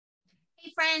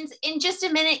Hey friends, in just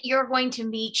a minute, you're going to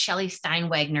meet Shelly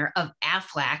Steinwagner of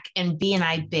AFLAC and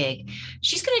BNI Big.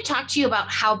 She's going to talk to you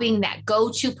about how being that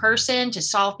go-to person to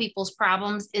solve people's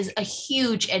problems is a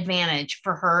huge advantage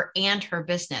for her and her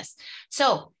business.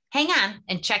 So hang on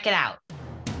and check it out.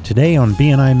 Today on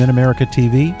BNI Mid-America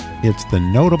TV, it's the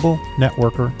Notable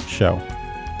Networker Show.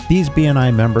 These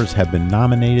BNI members have been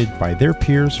nominated by their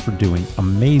peers for doing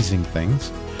amazing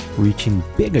things, reaching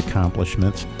big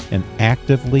accomplishments, and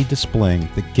actively displaying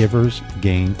the giver's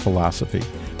gain philosophy.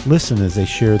 Listen as they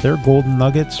share their golden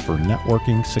nuggets for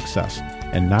networking success.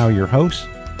 And now your host,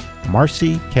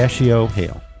 Marcy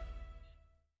Cascio-Hale.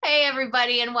 Hey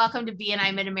everybody, and welcome to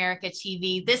BNI Mid-America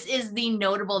TV. This is the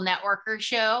Notable Networker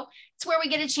Show. It's where we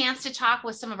get a chance to talk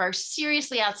with some of our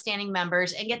seriously outstanding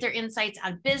members and get their insights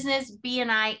on business,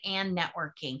 BNI, and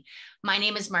networking. My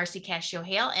name is Marcy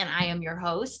Cascio-Hale, and I am your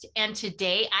host. And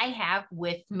today I have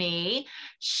with me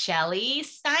Shelly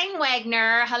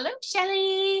Steinwagner. Hello,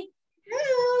 Shelly.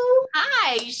 Hello.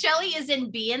 Hi, Shelly is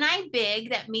in BNI Big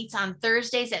that meets on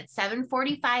Thursdays at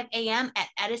 7:45 a.m. at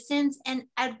Edison's and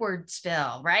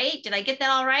Edwardsville, right? Did I get that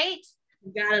all right?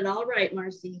 You got it all right,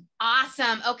 Marcy.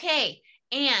 Awesome. Okay.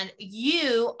 And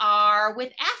you are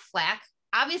with AFLAC.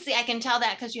 Obviously, I can tell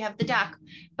that because you have the duck,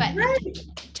 but Right.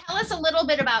 Tell us a little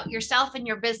bit about yourself and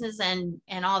your business and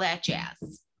all that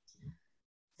jazz.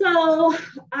 So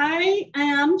I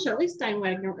am Shelly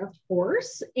Steinwagner, of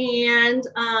course, and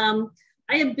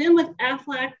I have been with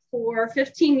AFLAC for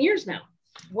 15 years now.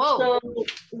 Whoa. So,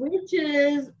 which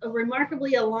is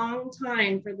remarkably a long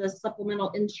time for the supplemental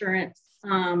insurance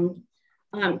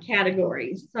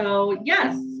category. So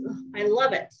yes, I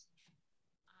love it.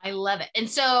 I love it. And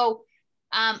so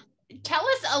tell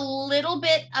us a little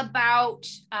bit about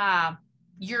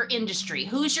your industry.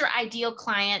 Who's your ideal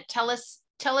client? Tell us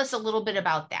a little bit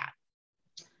about that.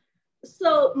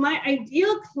 So my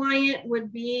ideal client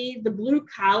would be the blue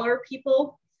collar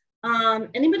people.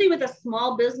 Anybody with a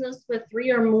small business with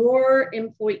 3 or more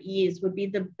employees would be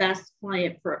the best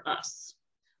client for us.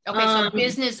 Okay, so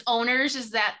business owners, is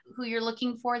that who you're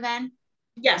looking for then?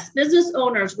 Yes, business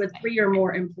owners with 3 or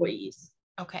more employees.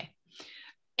 Okay.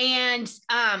 And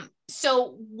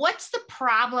so what's the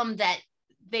problem that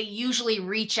they usually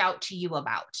reach out to you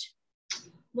about?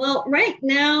 Well, right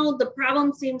now, the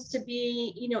problem seems to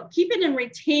be, keeping and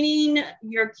retaining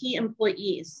your key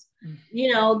employees.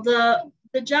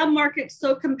 The job market's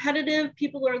so competitive.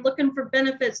 People are looking for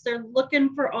benefits. They're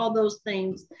looking for all those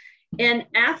things. And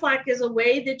AFLAC is a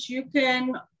way that you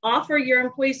can offer your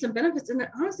employees some benefits. And it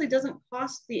honestly doesn't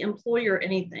cost the employer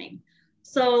anything.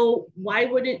 So why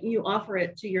wouldn't you offer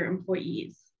it to your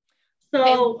employees?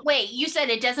 So wait, you said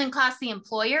it doesn't cost the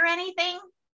employer anything?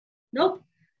 Nope.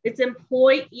 It's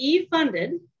employee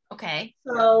funded. Okay.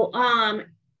 So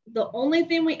the only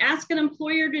thing we ask an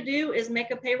employer to do is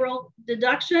make a payroll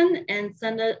deduction and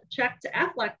send a check to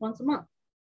AFLAC once a month.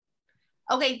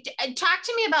 Okay. Talk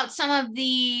to me about some of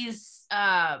these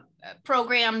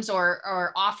programs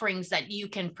or offerings that you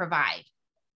can provide.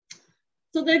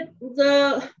 So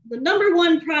the number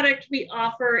one product we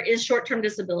offer is short-term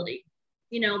disability.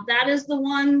 That is the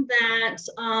one that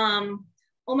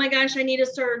oh my gosh, I need a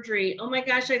surgery. Oh my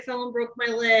gosh, I fell and broke my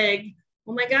leg.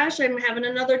 Oh my gosh, I'm having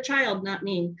another child, not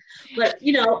me. But,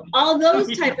 all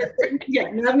those type of things. Yeah,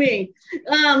 not me.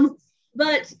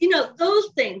 But, those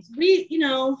things,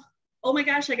 oh my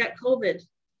gosh, I got COVID.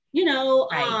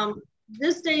 Right.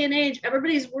 This day and age,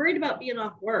 everybody's worried about being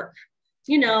off work,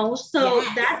 so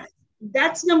Yes.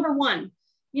 that's number one.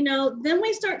 Then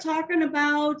we start talking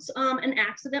about an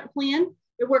accident plan.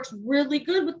 It works really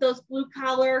good with those blue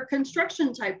collar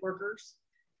construction type workers.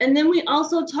 And then we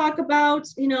also talk about,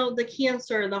 the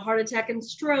cancer, the heart attack and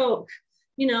stroke.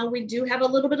 We do have a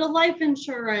little bit of life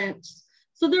insurance.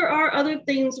 So there are other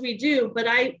things we do, but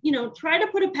I, try to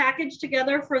put a package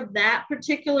together for that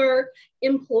particular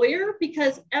employer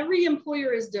because every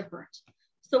employer is different.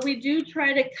 So we do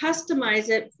try to customize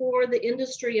it for the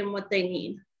industry and what they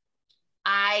need.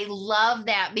 I love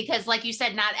that because like you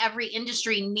said, not every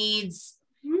industry needs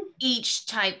each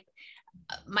type.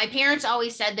 My parents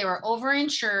always said they were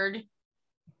overinsured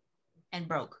and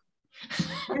broke.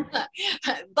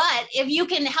 But if you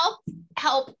can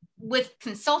help with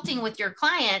consulting with your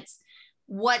clients,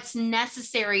 what's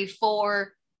necessary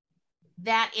for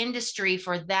that industry,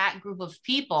 for that group of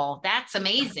people, that's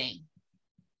amazing.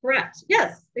 Correct.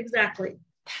 Yes, exactly.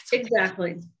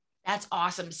 Exactly. That's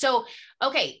awesome. So,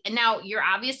 okay. And now you're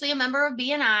obviously a member of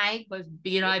BNI, but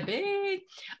BNI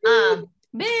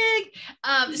Big.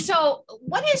 So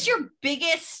what is your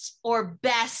biggest or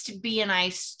best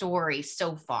BNI story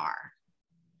so far?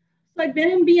 So I've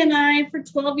been in BNI for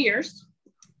 12 years.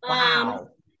 Wow.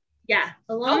 Yeah,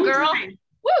 a long girl. time.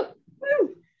 Woo!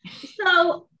 Woo.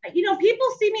 So, people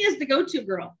see me as the go-to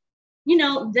girl.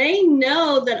 They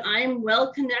know that I'm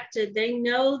well connected. They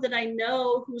know that I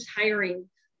know who's hiring.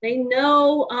 They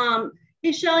know,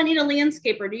 hey, Shell, I need a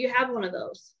landscaper. Do you have one of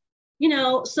those?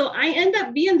 So I end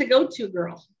up being the go-to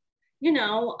girl,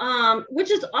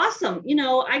 which is awesome.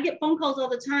 I get phone calls all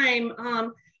the time.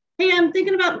 Hey, I'm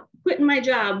thinking about quitting my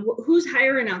job. Who's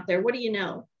hiring out there? What do you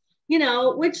know?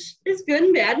 Which is good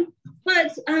and bad.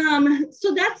 But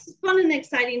so that's fun and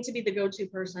exciting to be the go-to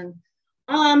person.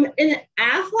 In the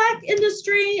AFLAC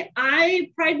industry,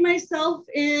 I pride myself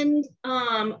in,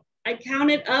 I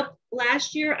counted up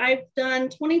last year, I've done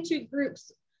 22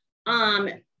 groups,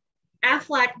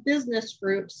 AFLAC business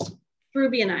groups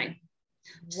through BNI.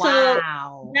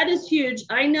 Wow. So that is huge.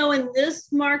 I know in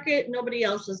this market, nobody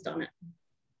else has done it.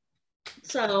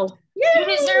 So yay! You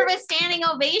deserve a standing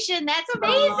ovation. That's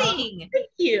amazing. Thank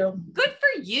you. Good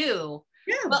for you.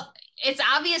 Yeah. Well, it's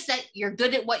obvious that you're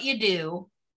good at what you do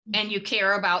and you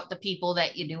care about the people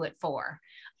that you do it for.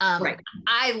 Right.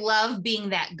 I love being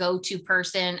that go-to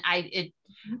person.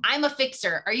 I'm a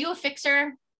fixer. Are you a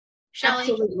fixer, Shelly?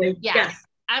 Absolutely. Yeah. Yes.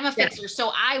 I'm a fixer. Yes.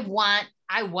 So I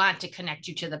want to connect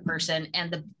you to the person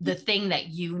and the thing that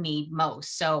you need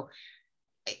most. So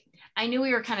I knew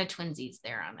we were kind of twinsies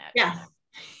there on that. Yeah.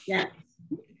 Yeah.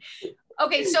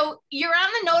 Okay. So you're on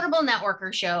the Notable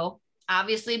Networker show,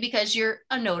 obviously, because you're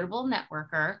a notable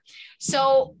networker.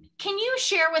 So can you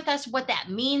share with us what that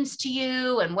means to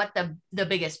you and what the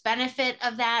biggest benefit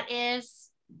of that is?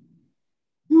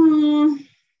 Again,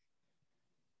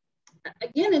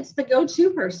 it's the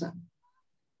go-to person.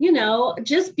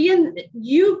 Just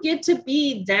you get to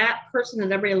be that person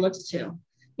that everybody looks to.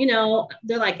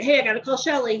 They're like, hey, I got to call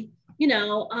Shelly,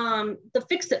 the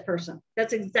fix-it person.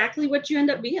 That's exactly what you end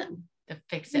up being. The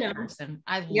fix-it person.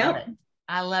 I love it.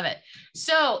 I love it.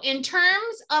 So in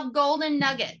terms of golden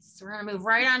nuggets, we're going to move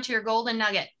right on to your golden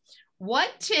nugget. What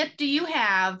tip do you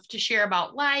have to share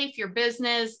about life, your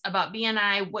business, about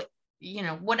BNI,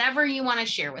 whatever you want to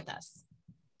share with us?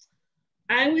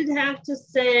 I would have to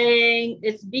say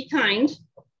it's be kind,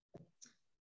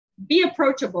 be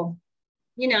approachable,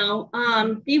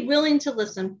 be willing to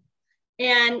listen,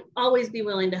 and always be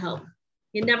willing to help.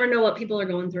 You never know what people are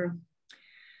going through.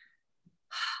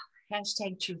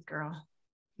 Hashtag truth girl.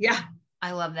 Yeah.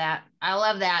 I love that. I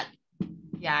love that.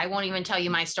 Yeah. I won't even tell you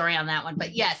my story on that one,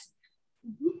 but yes,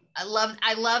 I love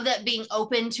that, being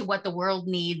open to what the world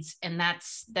needs. And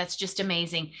that's just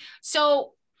amazing.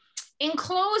 So in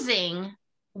closing,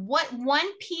 what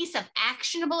one piece of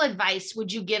actionable advice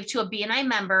would you give to a BNI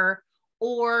member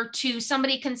or to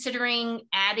somebody considering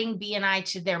adding BNI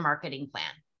to their marketing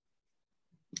plan?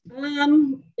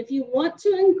 If you want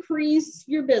to increase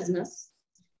your business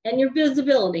and your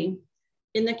visibility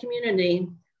in the community,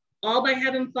 all by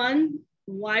having fun,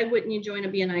 why wouldn't you join a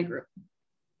BNI group?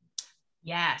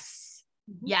 Yes.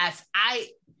 Yes.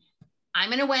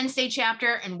 I'm in a Wednesday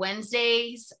chapter, and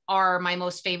Wednesdays are my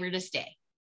most favoriteest day.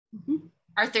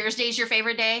 Are Thursdays your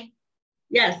favorite day?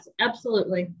 Yes,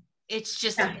 absolutely. It's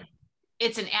just,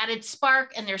 it's an added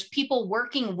spark, and there's people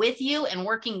working with you and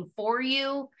working for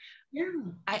you. Yeah.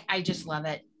 I just love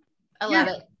it. I love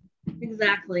it.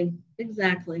 Exactly.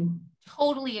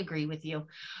 Totally agree with you.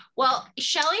 Well,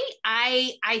 Shelly,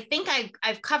 I think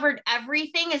I've covered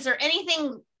everything. Is there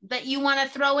anything that you want to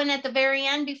throw in at the very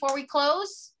end before we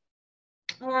close?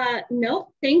 No,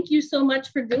 thank you so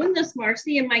much for doing this,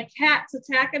 Marcy. And my cat's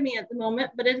attacking me at the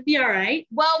moment, but it'd be all right.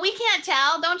 Well, we can't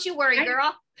tell. Don't you worry,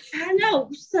 girl. I know.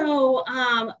 So,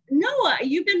 Noah,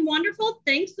 you've been wonderful.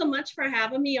 Thanks so much for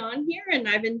having me on here, and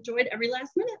I've enjoyed every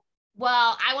last minute.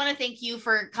 Well, I want to thank you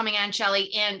for coming on,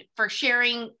 Shelly, and for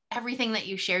sharing everything that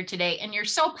you shared today. And you're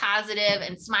so positive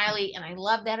and smiley, and I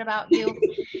love that about you.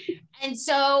 And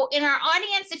so in our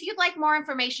audience, if you'd like more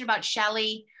information about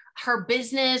Shelly, her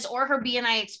business, or her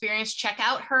BNI experience, check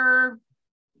out her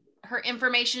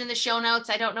information in the show notes.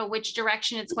 I don't know which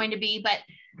direction it's going to be,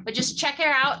 but just check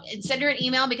her out and send her an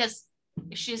email, because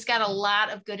she's got a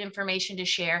lot of good information to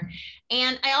share.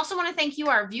 And I also want to thank you,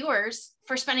 our viewers,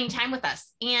 for spending time with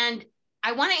us. And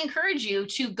I want to encourage you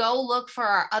to go look for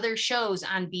our other shows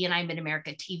on BNI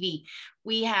Mid-America TV.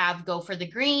 We have Go for the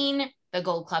Green, the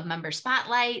Gold Club Member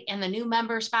Spotlight, and the New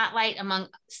Member Spotlight, among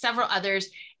several others.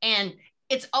 And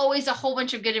it's always a whole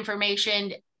bunch of good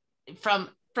information from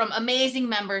amazing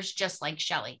members just like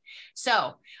Shelly.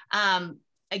 So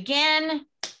again,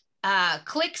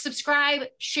 click subscribe,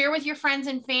 share with your friends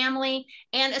and family,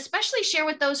 and especially share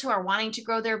with those who are wanting to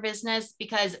grow their business,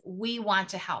 because we want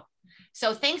to help.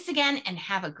 So thanks again, and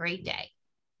have a great day.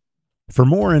 For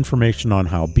more information on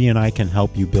how BNI can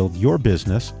help you build your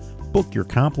business, Book your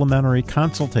complimentary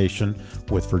consultation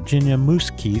with Virginia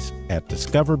Moosekeith at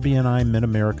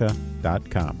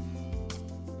discoverbnimitamerica.com.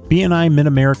 BNI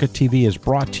Mid-America TV is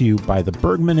brought to you by the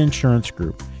Bergman Insurance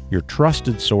Group, your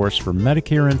trusted source for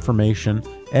Medicare information,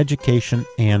 education,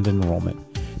 and enrollment.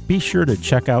 Be sure to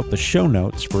check out the show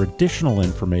notes for additional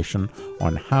information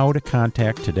on how to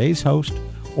contact today's host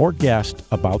or guest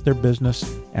about their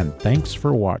business, and thanks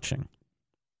for watching.